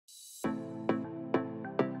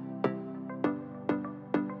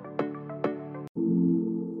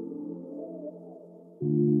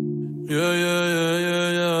Yeah, yeah, yeah, yeah,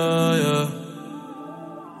 yeah, yeah.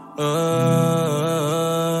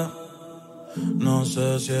 No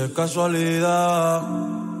sé si es casualidad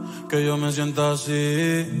que yo me sienta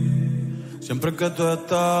así. Siempre que tú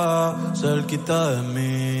estás cerquita de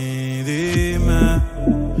mí, dime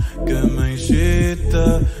qué me hiciste,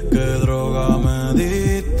 qué droga me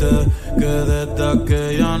diste, que desde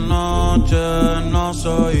aquella noche no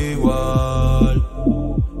soy igual.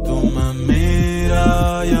 Tú me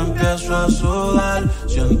miras y empiezo a sudar,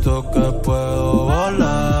 siento que puedo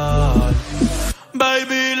volar.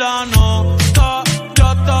 Baby, la nota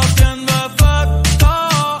ya está haciendo efecto.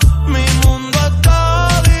 Mi mundo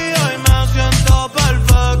está día y me siento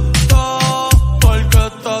perfecto. Porque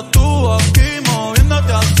estás tú aquí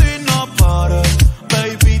moviéndote así, no pare.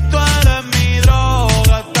 Baby, tú eres mi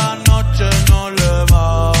droga, esta noche no le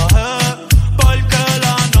bajes. Porque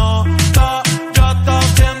la nota ya está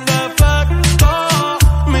haciendo efecto.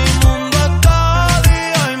 Mi mundo está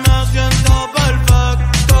día y me siento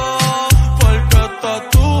perfecto. Porque estás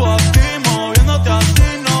tú aquí moviéndote así,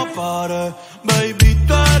 no pare. Baby,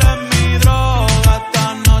 tú eres mi droga, esta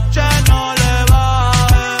noche no le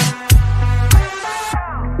bajes.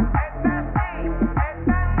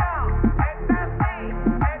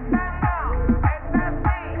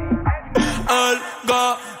 El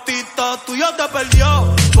gatito tuyo te perdió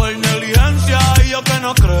por negligencia y yo que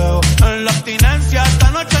no creo en la abstinencia.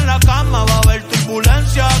 Esta noche en la cama va a haber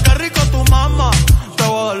turbulencia. Qué rico tu mamá, te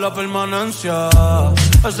voy a dar la permanencia.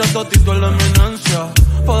 Ese totito es la eminencia,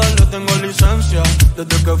 pa' darle tengo licencia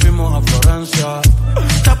desde que fuimos a Florencia.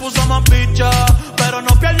 Se puso más bicha, pero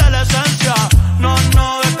no pierde la esencia. No,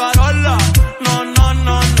 no, de Carola. No, no,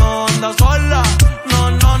 no, no, anda sola.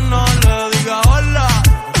 No, no, no, le diga hola.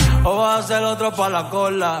 O vas a hacer otro pa' la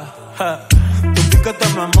cola. Tu piquete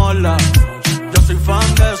me mola. Yo soy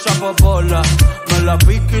fan de esa popola. Me la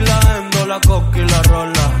pica y la endo, la coca y la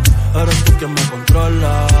rola. Eres tú quien me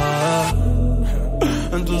controla.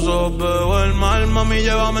 En tus ojos veo el mal, mami,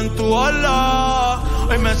 llévame en tu ola.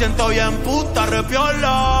 Hoy me siento bien puta,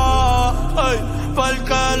 repiola. Ay,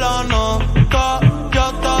 porque la nota ya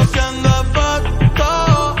está haciendo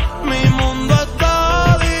efecto. Mi mundo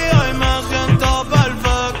está día y me siento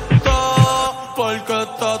perfecto. Porque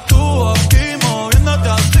estás tú aquí moviéndote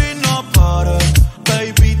así, no pares.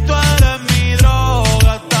 Baby, tú eres mi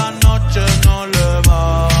droga, esta noche no le bajes.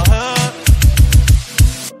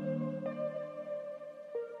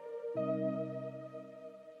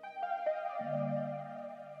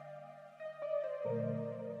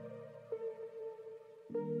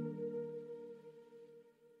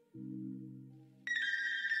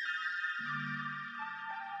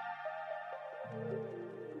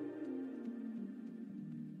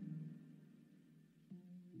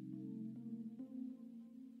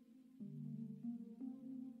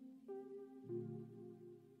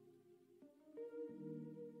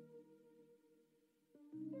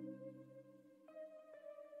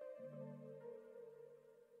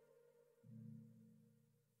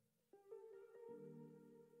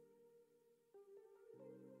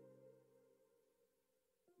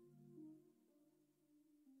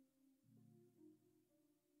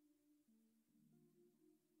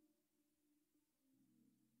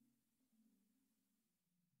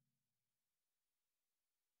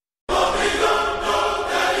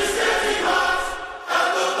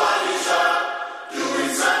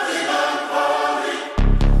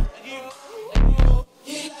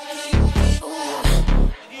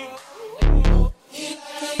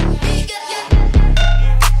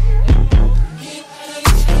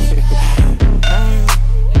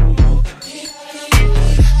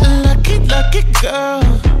 Girl,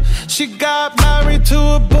 she got married to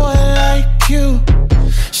a boy like you.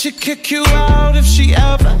 She'd kick you out if she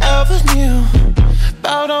ever knew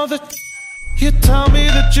about all the you tell me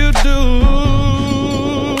that you do.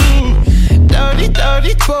 Dirty,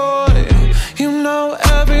 dirty boy. You know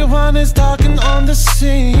everyone is talking on the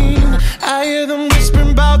scene. I hear them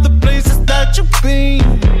whispering about the places that you've been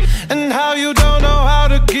and how you don't know how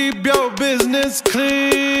to keep your business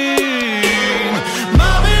clean.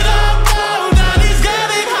 Mommy, don't go.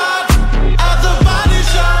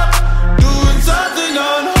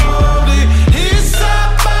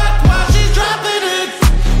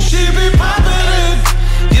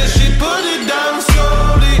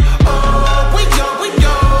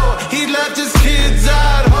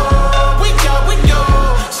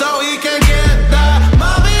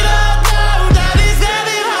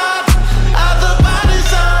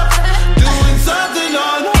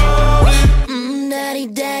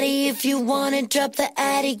 Drop the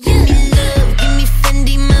attic, give me love, give me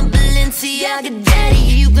Fendi, my Balenciaga daddy.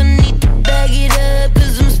 You gon' need to bag it up,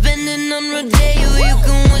 cause I'm spending jodi'o. You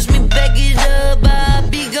can wish me back it up, I'll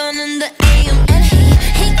be gone in the AM. And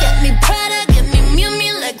he got me Prada, got me Miu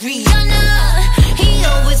Miu like Rihanna. He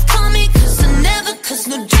always call me cause I never cause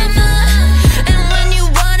no drama. And when you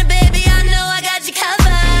want it, baby, I know I got you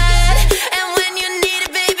covered. And when you need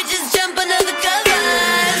it, baby, just jump under the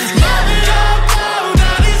covers.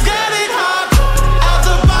 Daddy's getting hot at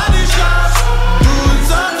the body shop, doing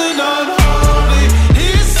something unholy. He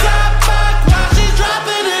sat back while she's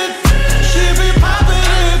dropping it. She be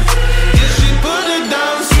popping it, yeah, she put it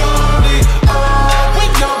down slowly. Oh, we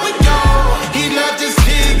go, he left his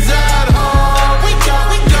kids at home. We go,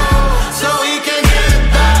 so he can get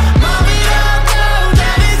that. Mommy,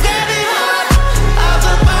 daddy's getting hot at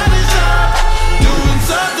the body shop, doing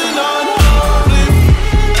something unholy.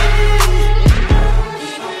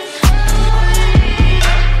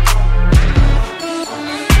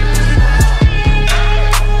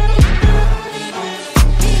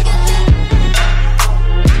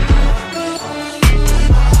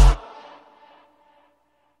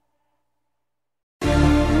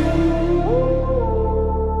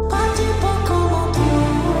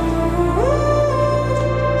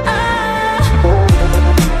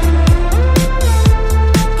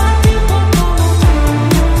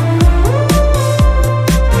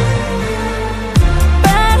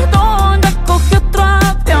 Perdón, ya cogí otro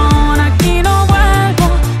avión, aquí no vuelvo,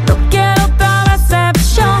 no quiero otra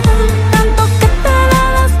decepción. Tanto que te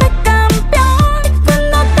dabas de campeón, y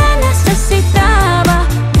cuando te necesitaba,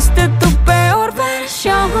 diste tu peor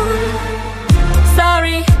versión.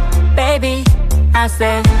 Sorry, baby,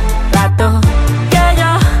 hace rato que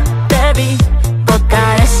yo te vi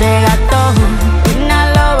tocar ese gato. Una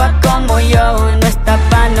loba como yo no está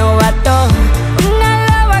pa' novato. Una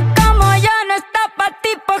loba como yo no está pa'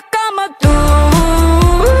 tipos como tú.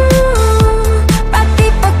 Pa'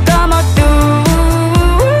 tipos como tú.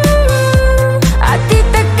 A ti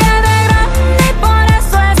te queda grande y por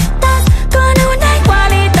eso estás con una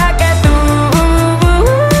igualita que tú.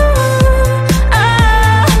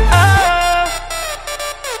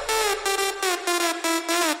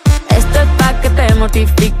 Esto es pa' que te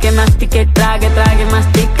mortifique, mastique, trague,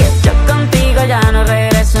 mastique. Yo contigo ya no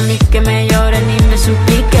regreso, ni que me llore ni me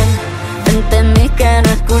suplique. Entendí que no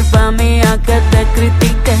es culpa mía que te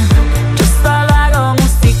critique. Yo solo hago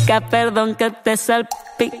música, perdón que te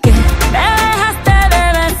salpique. Me dejaste de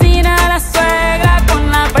vecina a la suegra,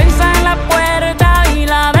 con la prensa en la puerta y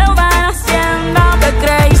la deuda en Hacienda. Te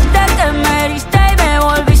creíste que me heriste y me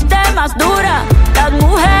volviste más dura. Las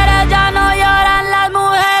mujeres ya no lloran, las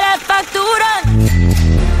mujeres facturan.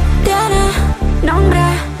 Tiene nombre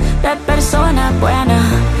de persona buena,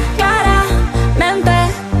 claramente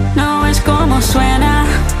no es como suena.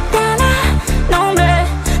 Tiene nombre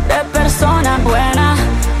de persona buena,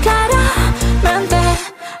 claramente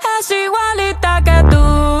es igualita que tú.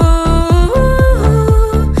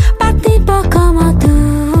 Pa' tipo como tú.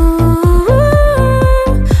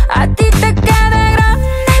 A ti te queda grande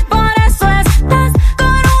y por eso estás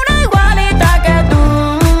con una igualita que tú.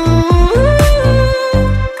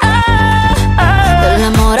 Del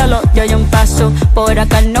amor al odio hay un paso, por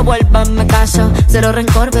acá no vuelvas, me caso. Cero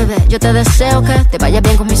rencor, bebé, yo te deseo que te vaya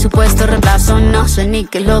bien con mi supuesto reemplazo. No sé ni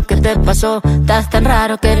qué es lo que te pasó, estás tan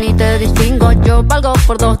raro que ni te distingo. Yo valgo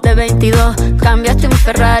por 2 de 22, cambiaste un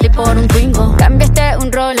Ferrari por un Twingo. Cambiaste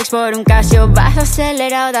un Rolex por un Casio, baja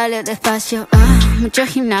acelerado, dale despacio. Mucho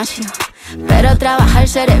gimnasio, pero trabaja el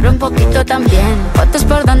cerebro un poquito también. Fotos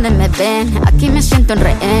por donde me ven, aquí me siento en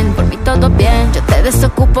rehén. Por mí todo bien, yo te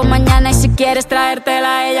desocupo mañana. Y si quieres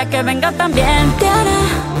traértela a ella, que venga también. Tiene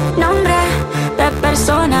nombre de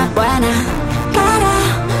persona buena,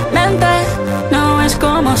 claramente no es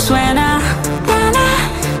como suena. Tiene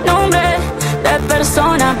nombre de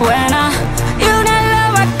persona buena, y una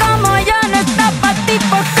loba como yo no está pa'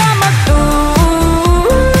 tipos como tú.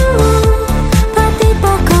 Pa'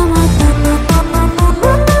 tipos como tú.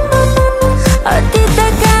 A ti te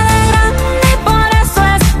queda grande y por eso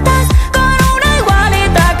estás con una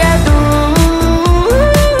igualita que tú.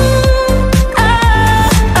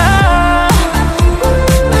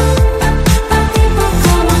 Pa' tipos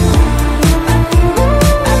como tú.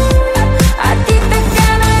 A ti te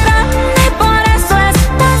queda grande y por eso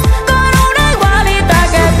estás con una igualita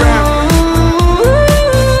que tú.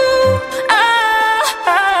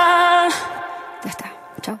 Ya está,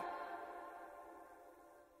 chao.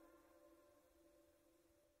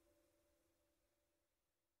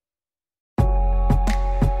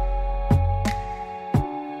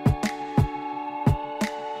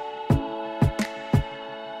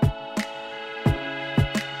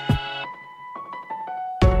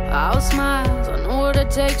 I'll smile, I know what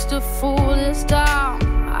it takes to fool this town.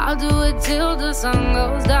 I I'll do it till the sun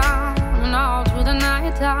goes down and all through the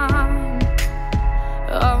night time.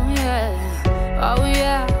 Oh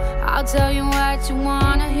yeah, I'll tell you what you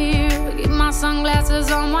wanna hear. Keep my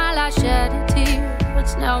sunglasses on while I shed a tear.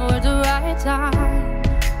 It's never the right time.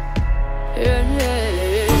 Yeah.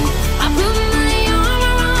 I put my arm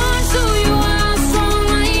around so you how strong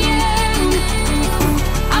I am.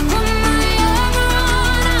 I put my arm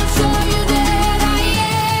around, I'll show you that I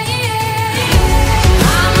am.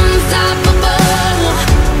 I'm unstoppable.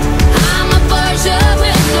 I'm a Porsche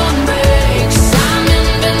with no brakes. I'm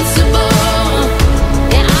invincible.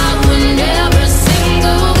 Yeah, I win every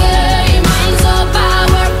single game. I'm so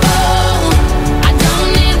powerful. I don't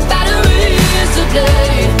need batteries to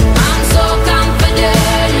play. I'm so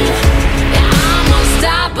confident. Yeah, I'm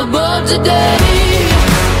unstoppable today.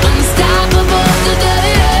 Unstoppable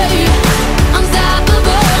today.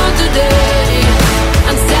 Unstoppable today.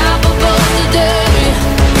 Unstoppable today.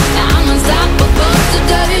 Yeah, I'm unstoppable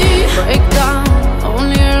today. Break down,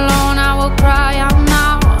 only alone I will cry out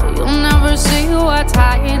now. You'll never see what's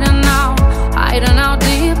hiding out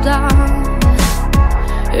deep down.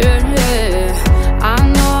 Yeah, I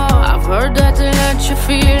know, I've heard that to let you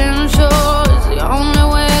feel and show is the only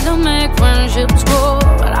way to make friendships grow,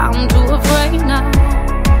 but I'm too afraid now.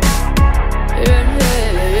 Yeah,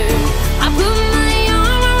 I put my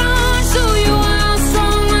arm around, show you how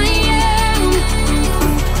strong I am.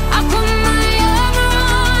 I put my arm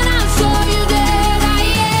around, I'll show you that I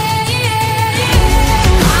am.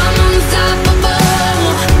 I'm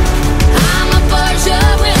unstoppable. I'm a Porsche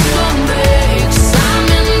with no brakes. I'm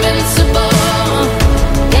invincible.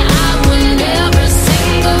 Yeah, I win every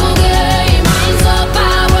single game. I'm so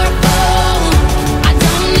powerful. I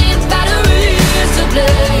don't need batteries to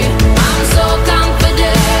play. I'm so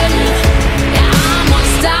confident. Yeah, I'm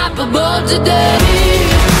unstoppable today.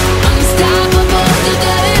 Unstoppable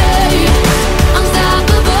today.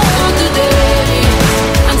 Unstoppable today.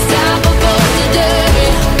 Unstoppable today.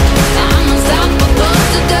 I'm unstoppable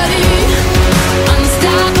today.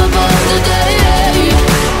 Unstoppable today.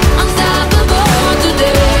 Unstoppable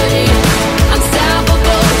today.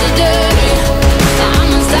 Unstoppable today. I'm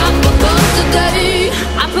unstoppable today.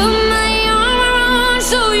 I put my arm around,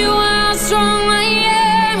 show you how strong I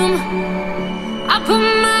am. I put